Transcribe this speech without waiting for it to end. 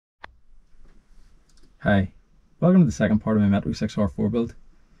Hi, welcome to the second part of my Metro 6R4 build.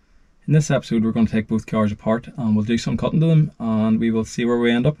 In this episode we're going to take both cars apart and we'll do some cutting to them and we will see where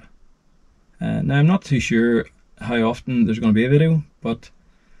we end up. Now I'm not too sure how often there's going to be a video, but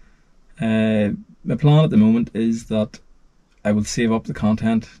my plan at the moment is that I will save up the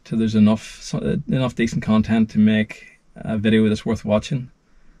content till there's enough decent content to make a video that's worth watching,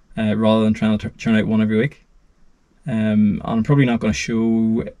 rather than trying to churn out one every week. And I'm probably not going to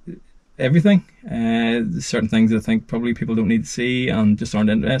show everything. There's certain things that I think probably people don't need to see and just aren't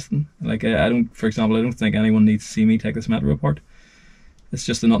interesting. Like for example, I don't think anyone needs to see me take this Metro apart. It's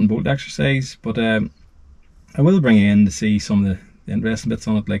just a nut and bolt exercise, but I will bring you in to see some of the interesting bits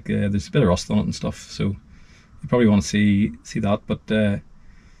on it. Like there's a bit of rust on it and stuff, so you probably want to see that. But it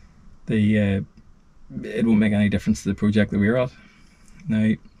won't make any difference to the project that we're at.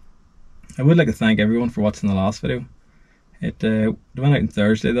 Now, I would like to thank everyone for watching the last video. It went out on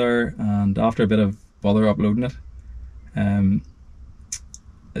Thursday there, and after a bit of bother uploading it, I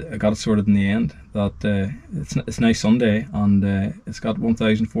got it sorted in the end. That it's now Sunday, and it's got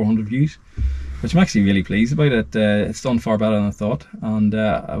 1,400 views, which I'm actually really pleased about. It's done far better than I thought, and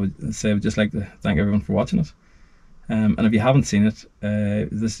I would say I would just like to thank everyone for watching it. And if you haven't seen it,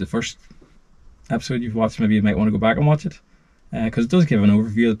 this is the first episode you've watched, maybe you might want to go back and watch it. Because it does give an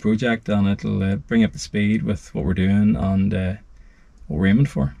overview of the project, and it'll bring up to speed with what we're doing and what we're aiming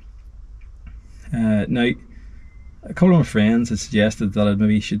for. Now, a couple of my friends had suggested that I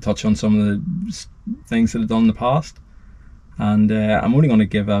maybe should touch on some of the things that I've done in the past, and I'm only going to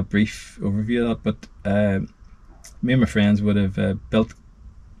give a brief overview of that. But me and my friends would have built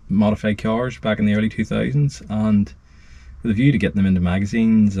modified cars back in the early 2000s, and with a view to getting them into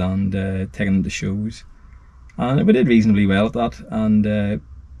magazines and taking them to shows. And we did reasonably well at that, and then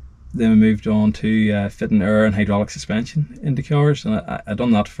we moved on to fitting air and hydraulic suspension into cars, and I've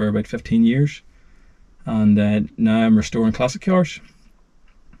done that for about 15 years, and now I'm restoring classic cars.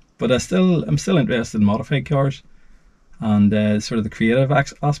 But I'm still interested in modified cars and sort of the creative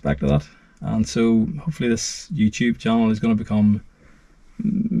aspect of that, and so hopefully this YouTube channel is going to become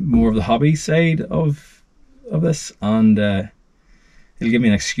more of the hobby side of this, and it'll give me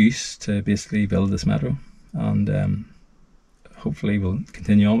an excuse to basically build this Metro. And hopefully we'll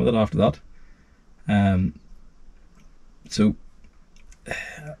continue on with it after that. So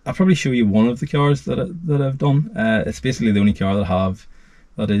I'll probably show you one of the cars that I've done. It's basically the only car that I have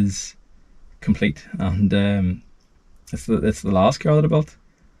that is complete, and it's the last car that I built.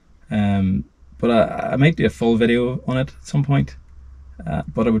 But I might do a full video on it at some point.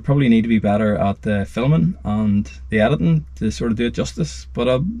 But I would probably need to be better at the filming and the editing to sort of do it justice. But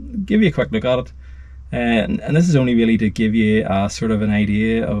I'll give you a quick look at it. And this is only really to give you a sort of an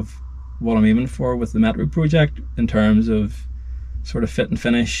idea of what I'm aiming for with the Metro project in terms of sort of fit and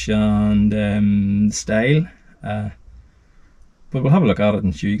finish and style. But we'll have a look at it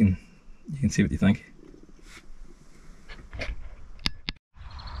and you can see what you think.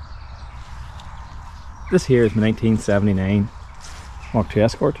 This here is my 1979 Mark II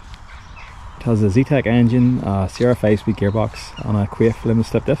Escort. It has a Z-Tech engine, a Sierra 5-speed gearbox and a Quaife limited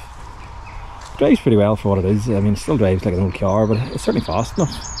slip diff. Drives pretty well for what it is. I mean, it still drives like an old car, but it's certainly fast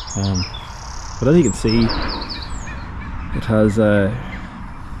enough. But as you can see, it has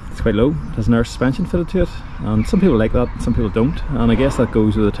it's quite low. It has an air suspension fitted to it, and some people like that, some people don't, and I guess that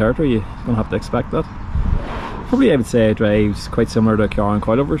goes with the territory. You're going to have to expect that. Probably I would say it drives quite similar to a car on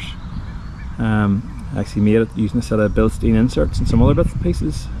coilovers. I actually made it using a set of Bilstein inserts and some other bits and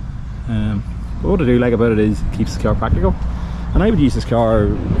pieces. But what I do like about it is it keeps the car practical. And I would use this car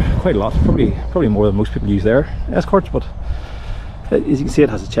quite a lot, probably more than most people use their Escorts, but as you can see it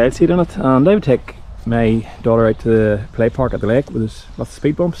has a child seat in it, and I would take my daughter out to the play park at the lake with lots of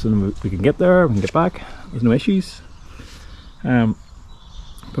speed bumps, and we can get there, we can get back, there's no issues. But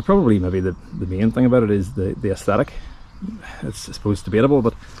probably maybe the main thing about it is the aesthetic. It's I suppose debatable,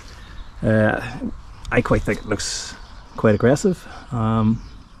 but I quite think it looks quite aggressive.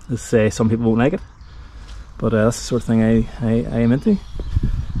 Let's say some people won't like it. But that's the sort of thing I am into.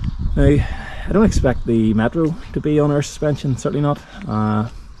 Now, I don't expect the Metro to be on air suspension, certainly not.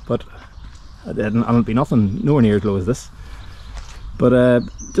 But it'll be nothing nowhere near as low as this. But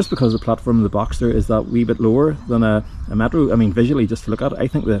just because the platform of the Boxster is that wee bit lower than a Metro, I mean visually just to look at it, I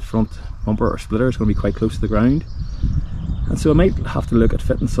think the front bumper or splitter is going to be quite close to the ground. And so I might have to look at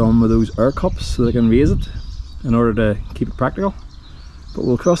fitting some of those air cups so that I can raise it in order to keep it practical. But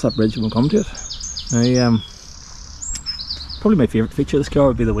we'll cross that bridge when we come to it. Now, probably my favourite feature of this car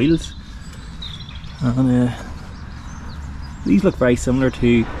would be the wheels, and these look very similar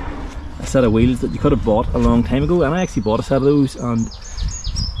to a set of wheels that you could have bought a long time ago, and I actually bought a set of those, and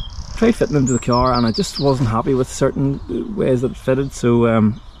tried fitting them to the car and I just wasn't happy with certain ways that it fitted, so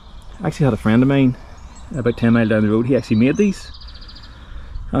I actually had a friend of mine about 10 miles down the road. He actually made these,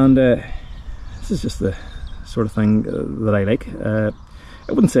 and this is just the sort of thing that I like. I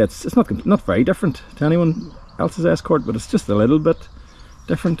wouldn't say it's not very different to anyone else's Escort, but it's just a little bit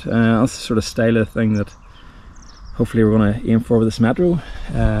different. That's the sort of style of thing that hopefully we're going to aim for with this Metro.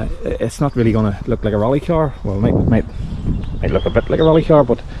 It's not really going to look like a rally car. Well, it might look a bit like a rally car,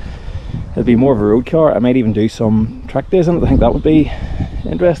 but it'll be more of a road car. I might even do some track days in it. I think that would be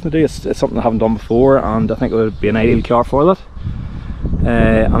interesting to do. It's something I haven't done before, and I think it would be an ideal car for that.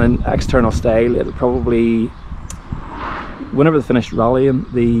 And in external style, it'll probably, whenever they finished rallying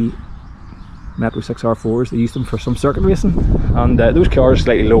the Metro 6R4s, they used them for some circuit racing, and those cars are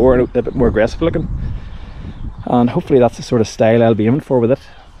slightly lower and a bit more aggressive looking, and hopefully that's the sort of style I'll be aiming for with it.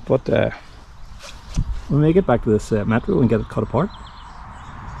 But we may get back to this Metro and get it cut apart.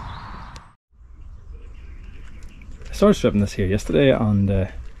 I started stripping this here yesterday, and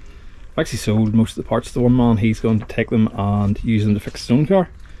I've actually sold most of the parts to one man. He's going to take them and use them to fix his own car.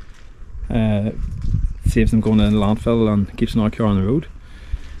 Saves them going in the landfill and keeps another car on the road.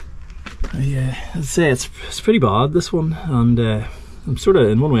 I'd say it's pretty bad, this one, and I'm sort of,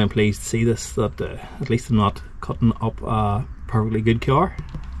 in one way I'm pleased to see this, that at least I'm not cutting up a perfectly good car.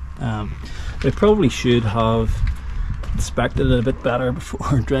 I probably should have inspected it a bit better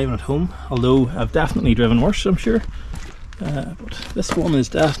before driving it home, although I've definitely driven worse, I'm sure. But this one is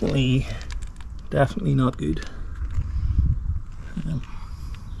definitely not good.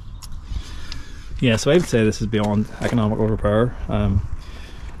 Yeah, so I would say this is beyond economical repair.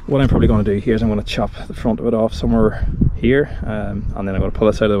 What I'm probably going to do here is I'm going to chop the front of it off somewhere here, and then I'm going to pull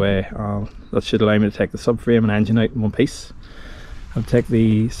this out of the way. That should allow me to take the subframe and engine out in one piece. I'll take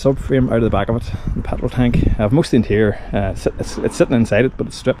the subframe out of the back of it, the petrol tank. I have most of the interior, it's sitting inside it, but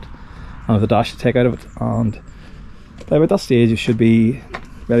it's stripped. And I have the dash to take out of it, and by about that stage you should be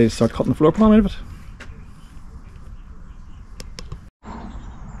ready to start cutting the floor plan out of it.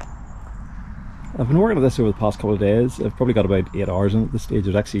 I've been working on this over the past couple of days. I've probably got about 8 hours in it at this stage.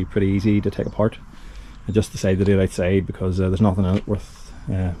 It's actually pretty easy to take apart. I just decided to do it outside because there's nothing in it worth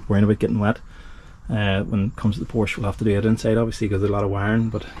worrying about getting wet. When it comes to the Porsche, we'll have to do it inside, obviously, because there's a lot of wiring,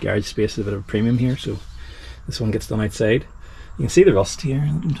 but garage space is a bit of a premium here, so this one gets done outside. You can see the rust here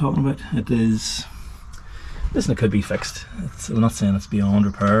that I'm talking about. It is, listen, it could be fixed. I'm not saying it's beyond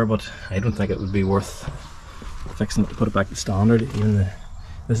repair, but I don't think it would be worth fixing it to put it back to standard. Even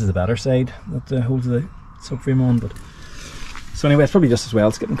this is the better side that holds the subframe on, but so anyway, it's probably just as well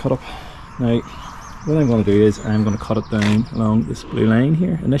it's getting cut up. Now, what I'm going to do is I'm going to cut it down along this blue line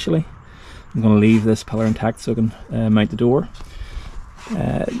here initially. I'm going to leave this pillar intact so I can mount the door.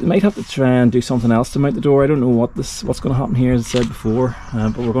 You might have to try and do something else to mount the door. I don't know what's going to happen here, as I said before,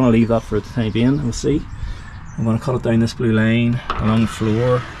 but we're going to leave that for the time being and we'll see. I'm going to cut it down this blue line along the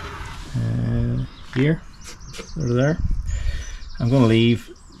floor here, there. I'm going to leave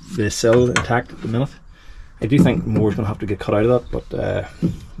the sill intact at the minute. I do think more is going to have to get cut out of that, but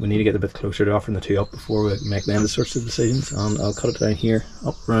we need to get a bit closer to offering the two up before we make them sorts of decisions. And I'll cut it down here,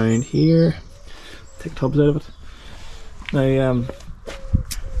 up round here, take tubs out of it. Now,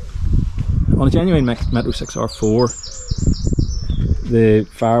 on a genuine Metro 6R4, the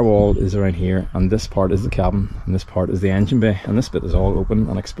firewall is around here, and this part is the cabin, and this part is the engine bay, and this bit is all open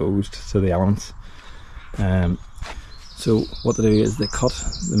and exposed to the elements. So what they do is they cut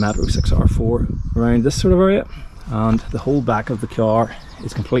the Metro 6R4 around this sort of area, and the whole back of the car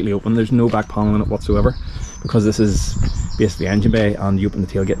is completely open. There's no back panel in it whatsoever, because this is basically the engine bay, and you open the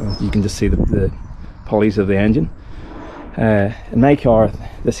tailgate and you can just see the pulleys of the engine. In my car,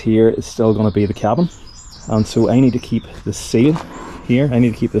 this here is still going to be the cabin, and so I need to keep the seal here. I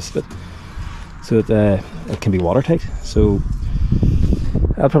need to keep this bit so that it can be watertight. So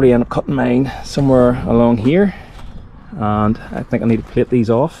I'll probably end up cutting mine somewhere along here, and I think I need to plate these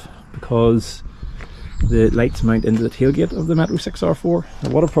off because the lights mount into the tailgate of the Metro 6R4.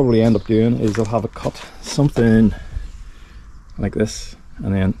 And what I'll probably end up doing is I'll have it cut something like this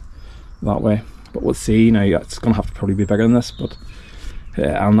and then that way, but we'll see. Now it's going to have to probably be bigger than this, but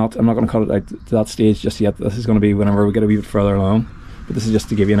I'm not going to cut it out to that stage just yet. This is going to be whenever we get a wee bit further along, but this is just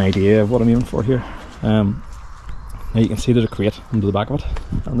to give you an idea of what I'm aiming for here. Now you can see there's a crate under the back of it,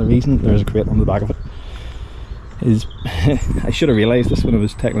 and the reason there's a crate under the back of it is I should have realised this when I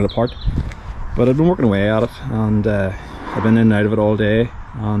was taking it apart, but I've been working away at it, and I've been in and out of it all day,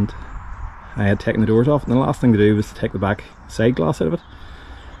 and I had taken the doors off, and the last thing to do was to take the back side glass out of it.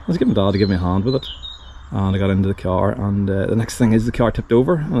 I was getting Dad to give me a hand with it, and I got into the car, and the next thing is the car tipped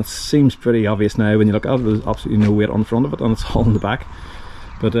over, and it seems pretty obvious now when you look at it. There's absolutely no weight on the front of it, and it's all in the back.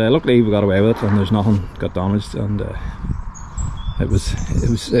 But luckily we got away with it, and there's nothing got damaged, and it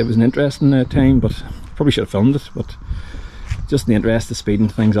was an interesting time. But probably should have filmed it, but just in the interest of speeding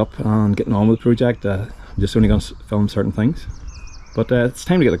things up and getting on with the project, I'm just only going to film certain things. But it's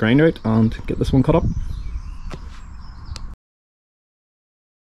time to get the grinder out and get this one cut up.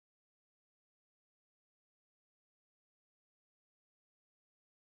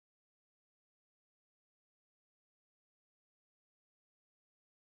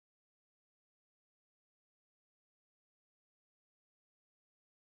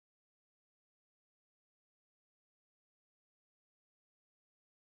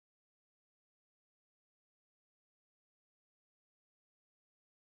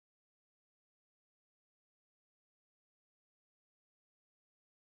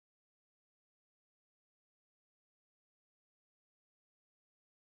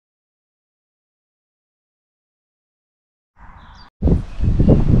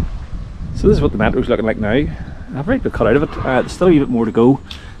 So this is what the metro's looking like now. I've already cut out of it. There's still a wee bit more to go.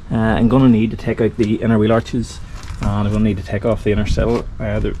 I'm going to need to take out the inner wheel arches, and I'm going to need to take off the inner sill.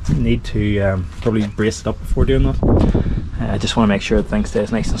 They need to probably brace it up before doing that. I just want to make sure that things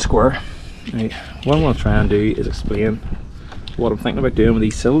stays nice and square. Now, what I'm going to try and do is explain what I'm thinking about doing with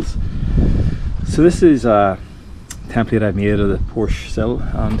these sills. So this is a template I've made of the Porsche sill,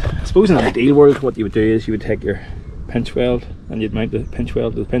 and I suppose in an ideal world what you would do is you would take your pinch weld and you'd mount the pinch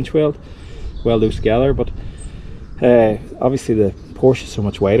weld to the pinch weld, weld those together. But obviously the Porsche is so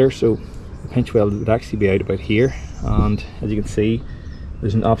much wider, so the pinch weld would actually be out about here, and as you can see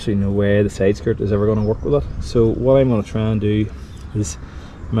there's absolutely no way the side skirt is ever going to work with it. So what I'm going to try and do is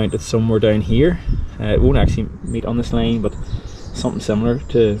mount it somewhere down here. It won't actually meet on this line, but something similar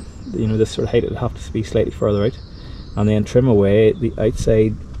to, you know, this sort of height. It'll have to be slightly further out, and then trim away the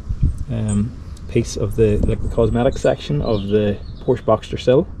outside piece of the cosmetic section of the Porsche Boxster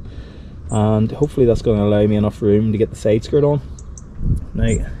sill, and hopefully that's going to allow me enough room to get the side skirt on.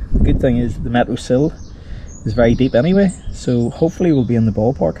 Now the good thing is the metro sill is very deep anyway, so hopefully we'll be in the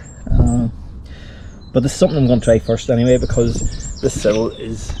ballpark. But this is something I'm going to try first anyway, because this sill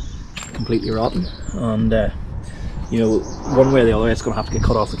is completely rotten, and you know, one way or the other it's going to have to get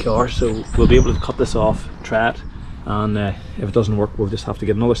cut off the car. So we'll be able to cut this off, try it, and if it doesn't work we'll just have to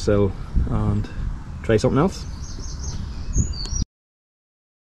get another sill and try something else.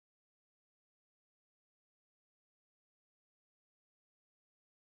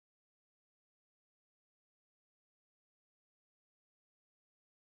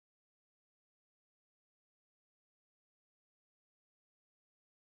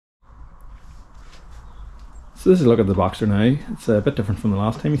 So this is a look at the Boxster now. It's a bit different from the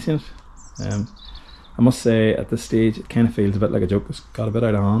last time you've seen it. I must say at this stage it kind of feels a bit like a joke. It's got a bit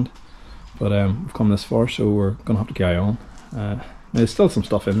out of hand, but we've come this far, so we're going to have to carry on. Now there's still some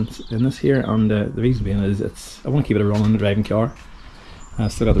stuff in this here, and the reason being is I want to keep it a running driving car.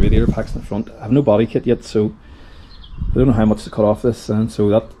 I've still got the radiator packs in the front. I have no body kit yet, so I don't know how much to cut off this, and so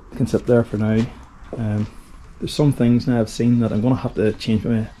that can sit there for now. There's some things now I've seen that I'm going to have to change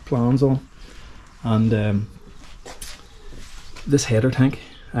my plans on, and this header tank,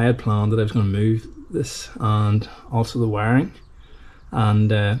 I had planned that I was going to move this and also the wiring,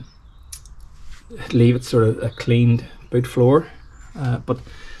 and leave it sort of a cleaned boot floor, but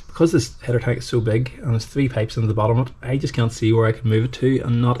because this header tank is so big and there's 3 pipes into the bottom of it, I just can't see where I can move it to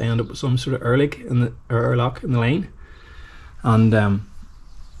and not end up with some sort of airlock in the line, and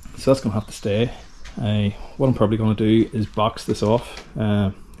so that's going to have to stay. What I'm probably going to do is box this off,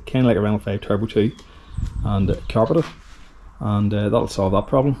 kind of like a Renault 5 Turbo 2, and carpet it, and that'll solve that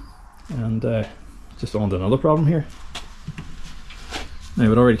problem. And just on to another problem here. Now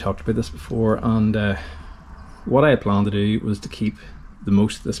we'd already talked about this before, and what I had planned to do was to keep the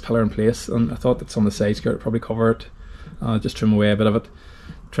most of this pillar in place, and I thought that some of the side skirt would probably cover it, just trim away a bit of it,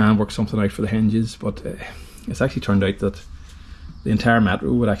 try and work something out for the hinges. But it's actually turned out that the entire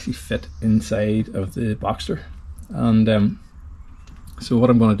metro would actually fit inside of the Boxster, and so what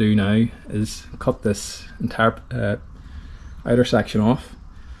I'm going to do now is cut this entire outer section off.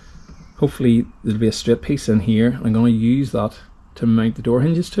 Hopefully there'll be a straight piece in here. I'm going to use that to mount the door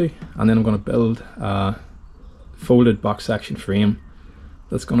hinges to, and then I'm going to build a folded box section frame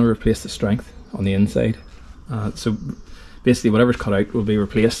that's going to replace the strength on the inside. So basically whatever's cut out will be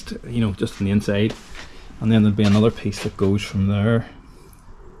replaced, you know, just on the inside, and then there'll be another piece that goes from there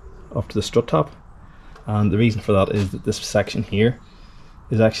up to the strut top. And the reason for that is that this section here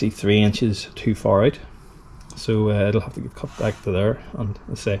is actually 3 inches too far out, so it'll have to get cut back to there, and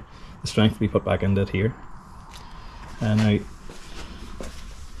let's say the strength will be put back into it here. And now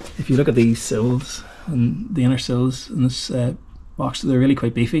if you look at these sills and the inner sills in this Boxster, they're really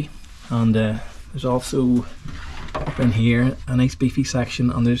quite beefy, and there's also up in here a nice beefy section,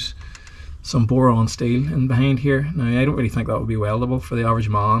 and there's some boron steel in behind here. Now I don't really think that would be weldable for the average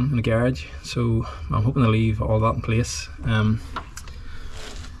man in a garage, so I'm hoping to leave all that in place.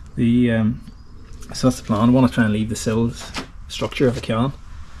 So that's the plan. I want to try and leave the sills structure if I can,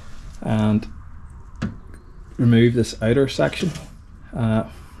 and remove this outer section.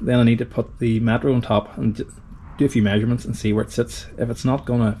 Then I need to put the metro on top and do a few measurements and see where it sits. If it's not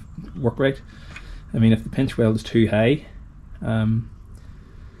going to work right, I mean, if the pinch weld is too high,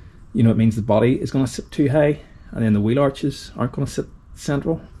 you know, it means the body is going to sit too high, and then the wheel arches aren't going to sit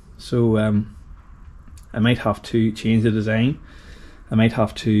central. So I might have to change the design. I might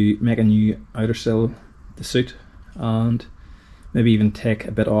have to make a new outer sill to suit, and maybe even take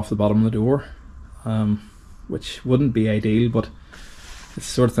a bit off the bottom of the door, which wouldn't be ideal, but it's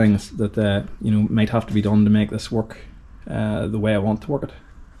the sort of things that you know, might have to be done to make this work the way I want to work it.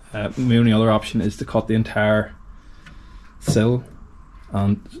 My only other option is to cut the entire sill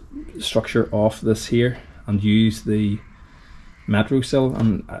and structure off this here and use the metro sill,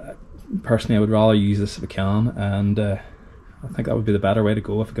 and personally I would rather use this if I can, and I think that would be the better way to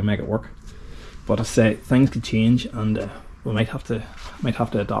go if I can make it work. But I say things could change, and we might have to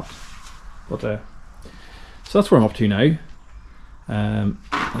adapt. But so that's where I'm up to now.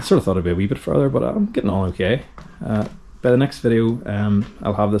 I sort of thought it'd be a wee bit further, but I'm getting on okay. By the next video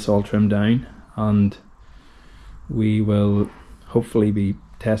I'll have this all trimmed down, and we will hopefully be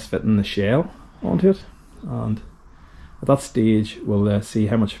test fitting the shell onto it, and at that stage we'll see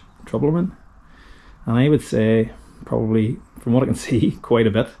how much trouble I'm in. And I would say probably, from what I can see, quite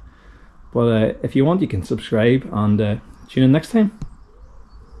a bit. But if you want, you can subscribe and tune in next time.